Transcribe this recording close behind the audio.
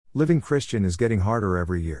Living Christian is getting harder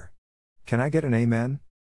every year. Can I get an amen?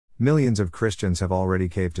 Millions of Christians have already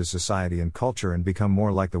caved to society and culture and become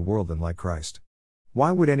more like the world than like Christ.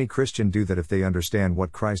 Why would any Christian do that if they understand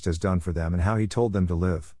what Christ has done for them and how he told them to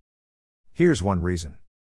live? Here's one reason.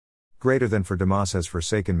 Greater than for Demas has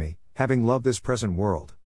forsaken me, having loved this present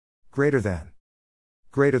world. Greater than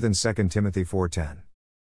 2 Timothy 4:10.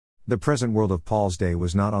 The present world of Paul's day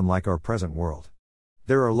was not unlike our present world.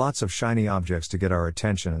 There are lots of shiny objects to get our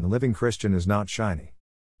attention, and the living Christian is not shiny.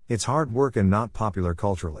 It's hard work and not popular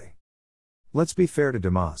culturally. Let's be fair to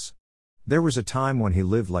Demas. There was a time when he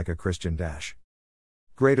lived like a Christian.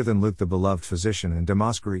 Greater than Luke the beloved physician and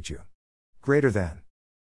Demas greet you. Greater than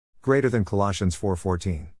Colossians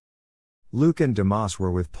 4:14. Luke and Demas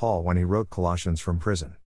were with Paul when he wrote Colossians from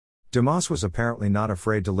prison. Demas was apparently not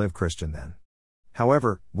afraid to live Christian then.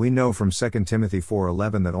 However, we know from 2 Timothy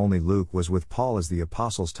 4:11 that only Luke was with Paul as the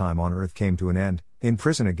apostles' time on earth came to an end, in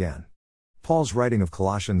prison again. Paul's writing of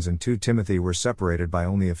Colossians and 2 Timothy were separated by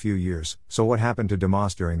only a few years, so what happened to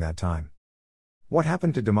Demas during that time? What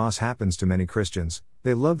happened to Demas happens to many Christians.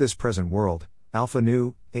 They love this present world, alpha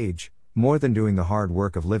new age, more than doing the hard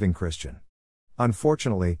work of living Christian.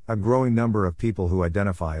 Unfortunately, a growing number of people who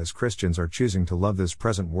identify as Christians are choosing to love this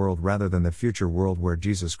present world rather than the future world where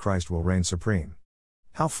Jesus Christ will reign supreme.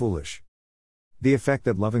 How foolish. The effect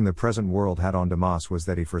that loving the present world had on Demas was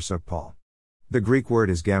that he forsook Paul. The Greek word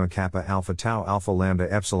is gamma kappa alpha tau alpha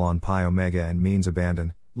lambda epsilon pi omega and means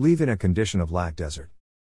abandon, leave in a condition of lack desert.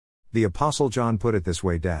 The Apostle John put it this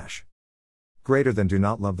way: Greater than do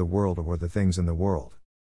not love the world or the things in the world.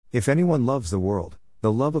 If anyone loves the world,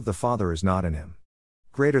 the love of the Father is not in him.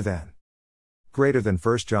 Greater than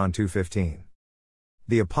 1 John 2:15.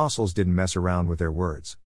 The apostles didn't mess around with their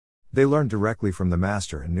words. They learned directly from the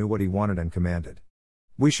Master and knew what he wanted and commanded.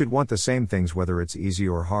 We should want the same things whether it's easy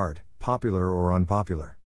or hard, popular or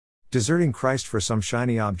unpopular. Deserting Christ for some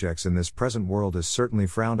shiny objects in this present world is certainly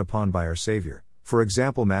frowned upon by our Savior, for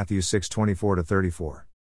example Matthew 6:24-34.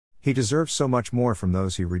 He deserves so much more from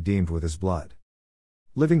those he redeemed with his blood.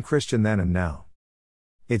 Living Christian then and now.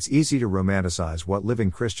 It's easy to romanticize what living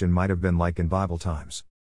Christian might have been like in Bible times.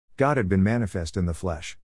 God had been manifest in the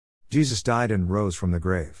flesh. Jesus died and rose from the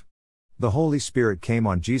grave. The Holy Spirit came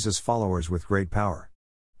on Jesus' followers with great power.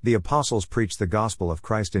 The apostles preached the gospel of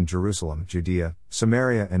Christ in Jerusalem, Judea,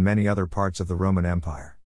 Samaria and many other parts of the Roman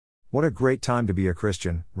Empire. What a great time to be a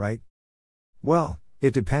Christian, right? Well,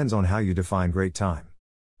 it depends on how you define great time.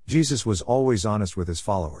 Jesus was always honest with his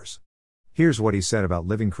followers. Here's what he said about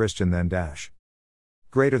living Christian then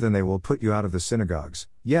Greater than they will put you out of the synagogues.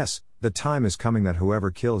 Yes, the time is coming that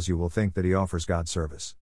whoever kills you will think that he offers God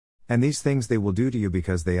service. And these things they will do to you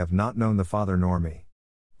because they have not known the Father nor me.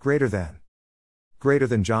 Greater than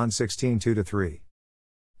John 16:2-3.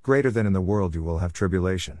 Greater than in the world you will have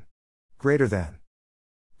tribulation. Greater than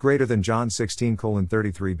John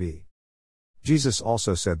 16:33b. Jesus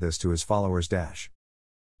also said this to his followers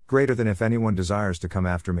Greater than if anyone desires to come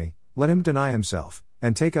after me, let him deny himself,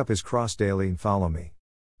 and take up his cross daily and follow me.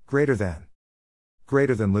 Greater than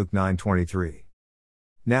Luke 9:23.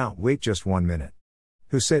 Now, wait just 1 minute.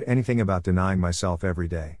 Who said anything about denying myself every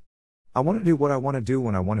day? I want to do what I want to do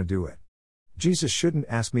when I want to do it. Jesus shouldn't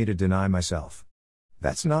ask me to deny myself.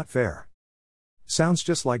 That's not fair. Sounds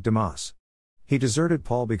just like Demas. He deserted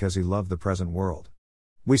Paul because he loved the present world.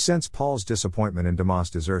 We sense Paul's disappointment in Demas'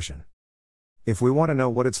 desertion. If we want to know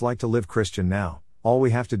what it's like to live Christian now, all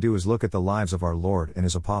we have to do is look at the lives of our Lord and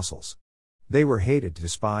his apostles. They were hated,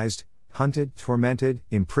 despised, hunted, tormented,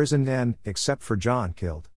 imprisoned and, except for John,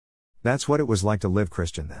 killed. That's what it was like to live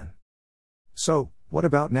Christian then. So, what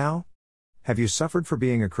about now? Have you suffered for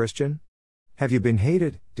being a Christian? Have you been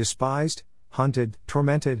hated, despised, hunted,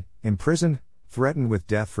 tormented, imprisoned, threatened with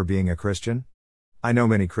death for being a Christian? I know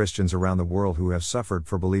many Christians around the world who have suffered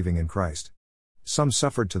for believing in Christ. Some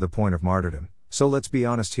suffered to the point of martyrdom, so let's be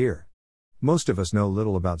honest here. Most of us know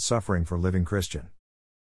little about suffering for living Christian.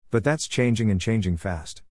 But that's changing and changing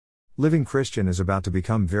fast. Living Christian is about to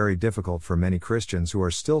become very difficult for many Christians who are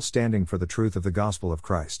still standing for the truth of the gospel of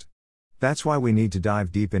Christ. That's why we need to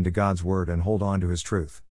dive deep into God's word and hold on to his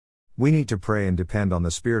truth. We need to pray and depend on the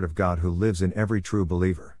Spirit of God who lives in every true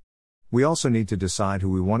believer. We also need to decide who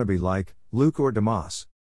we want to be like, Luke or Demas.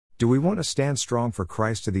 Do we want to stand strong for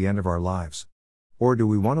Christ to the end of our lives? Or do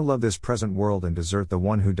we want to love this present world and desert the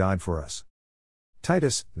one who died for us?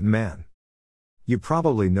 Titus, the man. You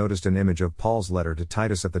probably noticed an image of Paul's letter to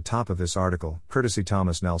Titus at the top of this article, courtesy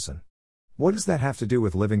Thomas Nelson. What does that have to do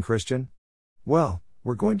with living Christian? Well,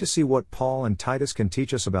 we're going to see what Paul and Titus can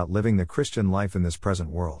teach us about living the Christian life in this present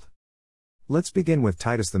world. Let's begin with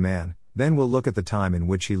Titus the man, then we'll look at the time in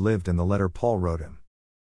which he lived and the letter Paul wrote him.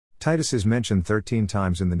 Titus is mentioned 13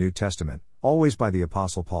 times in the New Testament, always by the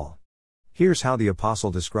Apostle Paul. Here's how the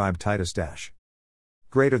Apostle described Titus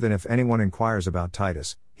greater than if anyone inquires about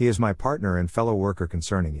Titus, he is my partner and fellow worker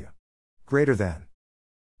concerning you. Greater than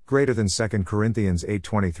 2 Corinthians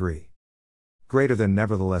 8:23. Greater than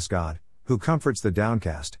nevertheless God, who comforts the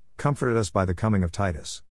downcast, comforted us by the coming of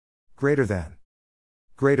Titus. Greater than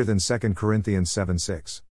 2 Corinthians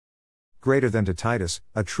 7:6. Greater than to Titus,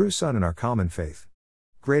 a true son in our common faith.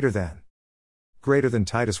 Greater than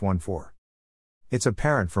Titus 1:4. It's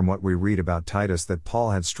apparent from what we read about Titus that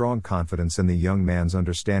Paul had strong confidence in the young man's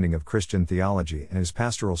understanding of Christian theology and his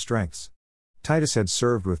pastoral strengths. Titus had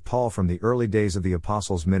served with Paul from the early days of the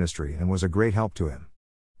apostles' ministry and was a great help to him.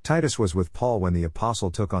 Titus was with Paul when the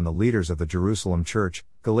apostle took on the leaders of the Jerusalem church,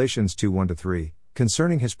 Galatians 2:1-3,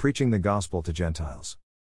 concerning his preaching the gospel to Gentiles.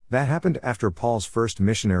 That happened after Paul's first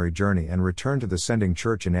missionary journey and return to the sending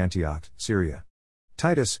church in Antioch, Syria.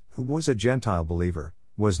 Titus, who was a Gentile believer,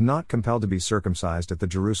 was not compelled to be circumcised at the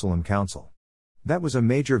Jerusalem council. That was a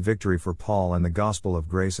major victory for Paul and the gospel of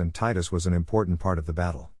grace, and Titus was an important part of the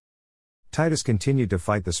battle. Titus continued to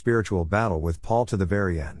fight the spiritual battle with Paul to the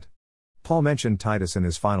very end. Paul mentioned Titus in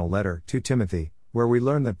his final letter, to Timothy, where we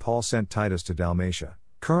learn that Paul sent Titus to Dalmatia,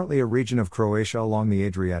 currently a region of Croatia along the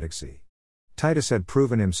Adriatic Sea. Titus had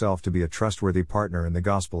proven himself to be a trustworthy partner in the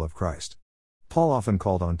gospel of Christ. Paul often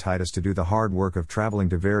called on Titus to do the hard work of traveling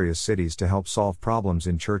to various cities to help solve problems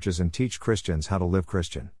in churches and teach Christians how to live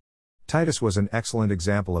Christian. Titus was an excellent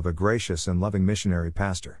example of a gracious and loving missionary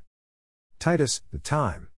pastor. Titus, the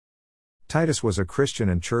time. Titus was a Christian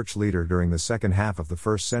and church leader during the second half of the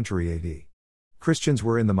 1st century AD. Christians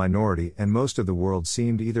were in the minority and most of the world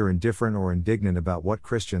seemed either indifferent or indignant about what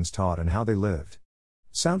Christians taught and how they lived.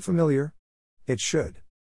 Sound familiar? It should.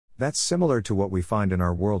 That's similar to what we find in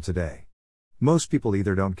our world today. Most people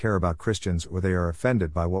either don't care about Christians or they are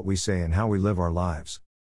offended by what we say and how we live our lives.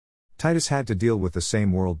 Titus had to deal with the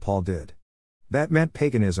same world Paul did. That meant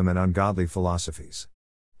paganism and ungodly philosophies.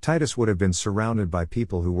 Titus would have been surrounded by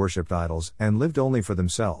people who worshipped idols and lived only for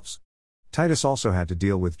themselves. Titus also had to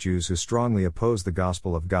deal with Jews who strongly opposed the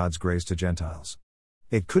gospel of God's grace to Gentiles.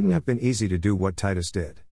 It couldn't have been easy to do what Titus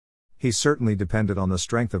did. He certainly depended on the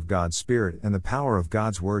strength of God's Spirit and the power of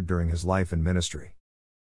God's Word during his life and ministry.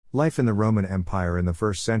 Life in the Roman Empire in the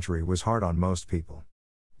 1st century was hard on most people.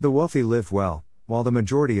 The wealthy lived well, while the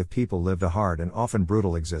majority of people lived a hard and often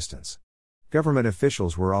brutal existence. Government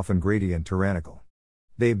officials were often greedy and tyrannical.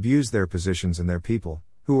 They abused their positions and their people,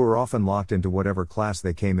 who were often locked into whatever class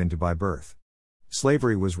they came into by birth.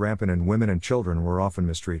 Slavery was rampant and women and children were often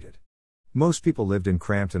mistreated. Most people lived in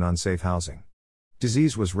cramped and unsafe housing.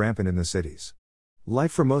 Disease was rampant in the cities.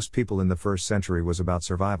 Life for most people in the 1st century was about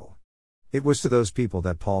survival. It was to those people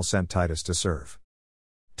that Paul sent Titus to serve.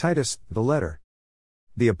 Titus, the letter.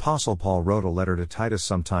 The Apostle Paul wrote a letter to Titus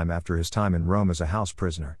sometime after his time in Rome as a house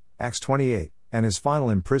prisoner, Acts 28, and his final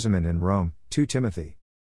imprisonment in Rome, 2 Timothy.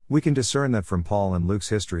 We can discern that from Paul and Luke's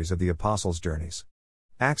histories of the apostles' journeys.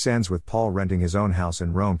 Acts ends with Paul renting his own house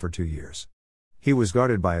in Rome for 2 years. He was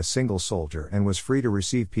guarded by a single soldier and was free to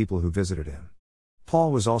receive people who visited him.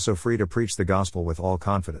 Paul was also free to preach the gospel with all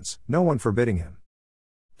confidence, no one forbidding him.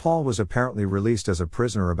 Paul was apparently released as a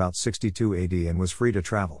prisoner about 62 AD and was free to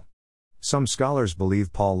travel. Some scholars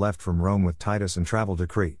believe Paul left from Rome with Titus and traveled to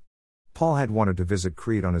Crete. Paul had wanted to visit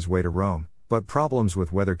Crete on his way to Rome, but problems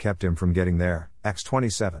with weather kept him from getting there, Acts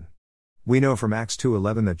 27. We know from Acts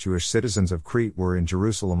 2:11 that Jewish citizens of Crete were in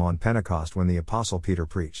Jerusalem on Pentecost when the Apostle Peter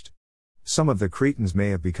preached. Some of the Cretans may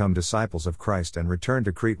have become disciples of Christ and returned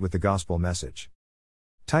to Crete with the gospel message.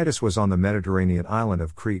 Titus was on the Mediterranean island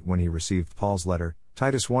of Crete when he received Paul's letter,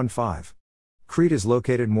 Titus 1:5. Crete is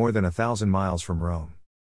located more than 1,000 miles from Rome.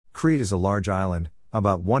 Crete is a large island,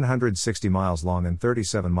 about 160 miles long and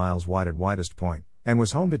 37 miles wide at widest point, and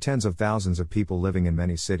was home to tens of thousands of people living in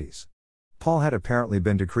many cities. Paul had apparently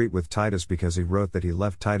been to Crete with Titus because he wrote that he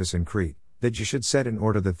left Titus in Crete, that you should set in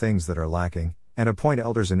order the things that are lacking, and appoint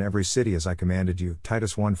elders in every city as I commanded you,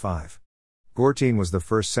 Titus 1:5. Gortyn was the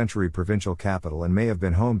 1st century provincial capital and may have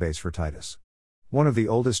been home base for Titus. One of the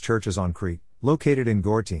oldest churches on Crete, located in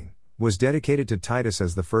Gortyn, was dedicated to Titus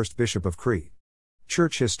as the first bishop of Crete.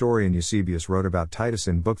 Church historian Eusebius wrote about Titus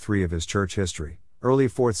in Book 3 of his church history, early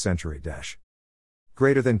 4th century.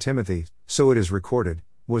 Greater than Timothy, so it is recorded,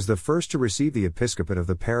 was the first to receive the episcopate of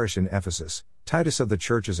the parish in Ephesus, Titus of the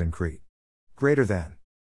churches in Crete. Greater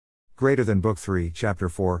than Book 3, Chapter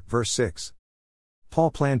 4, Verse 6. Paul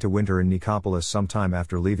planned to winter in Nicopolis sometime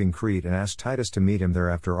after leaving Crete and asked Titus to meet him there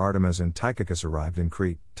after Artemas and Tychicus arrived in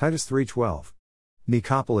Crete, Titus 3:12.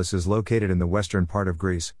 Nicopolis is located in the western part of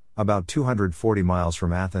Greece, about 240 miles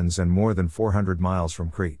from Athens and more than 400 miles from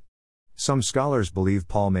Crete. Some scholars believe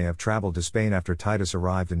Paul may have traveled to Spain after Titus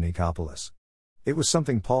arrived in Nicopolis. It was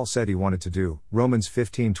something Paul said he wanted to do, Romans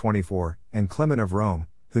 15:24, and Clement of Rome,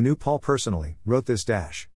 who knew Paul personally, wrote this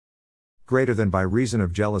greater than by reason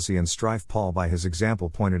of jealousy and strife. Paul by his example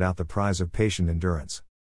pointed out the prize of patient endurance.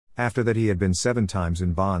 After that he had been 7 times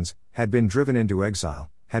in bonds, had been driven into exile,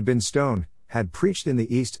 had been stoned, had preached in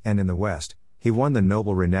the east and in the west, he won the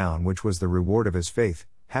noble renown which was the reward of his faith,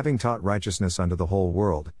 having taught righteousness unto the whole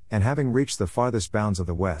world, and having reached the farthest bounds of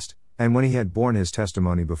the west, and when he had borne his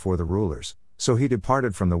testimony before the rulers, so he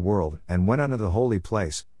departed from the world, and went unto the holy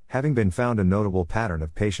place, having been found a notable pattern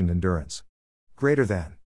of patient endurance. Greater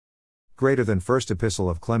than First Epistle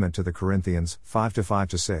of Clement to the Corinthians,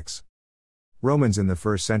 5-5-6. Romans in the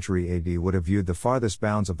 1st century AD would have viewed the farthest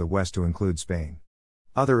bounds of the west to include Spain.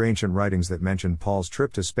 Other ancient writings that mention Paul's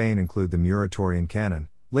trip to Spain include the Muratorian Canon,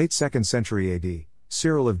 late 2nd century AD,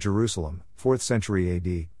 Cyril of Jerusalem, 4th century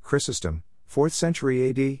AD, Chrysostom, 4th century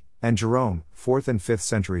AD, and Jerome, 4th and 5th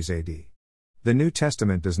centuries AD. The New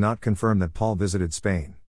Testament does not confirm that Paul visited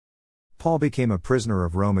Spain. Paul became a prisoner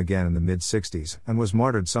of Rome again in the mid-60s and was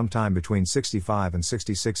martyred sometime between 65 and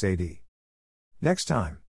 66 AD. Next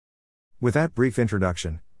time. With that brief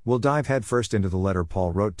introduction, we'll dive headfirst into the letter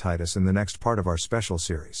Paul wrote Titus in the next part of our special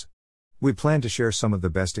series. We plan to share some of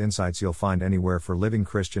the best insights you'll find anywhere for living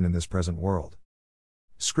Christian in this present world.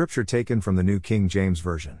 Scripture taken from the New King James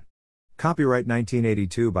Version. Copyright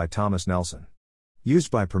 1982 by Thomas Nelson.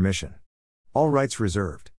 Used by permission. All rights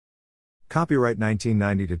reserved. Copyright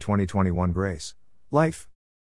 1990 to 2021 Grace Life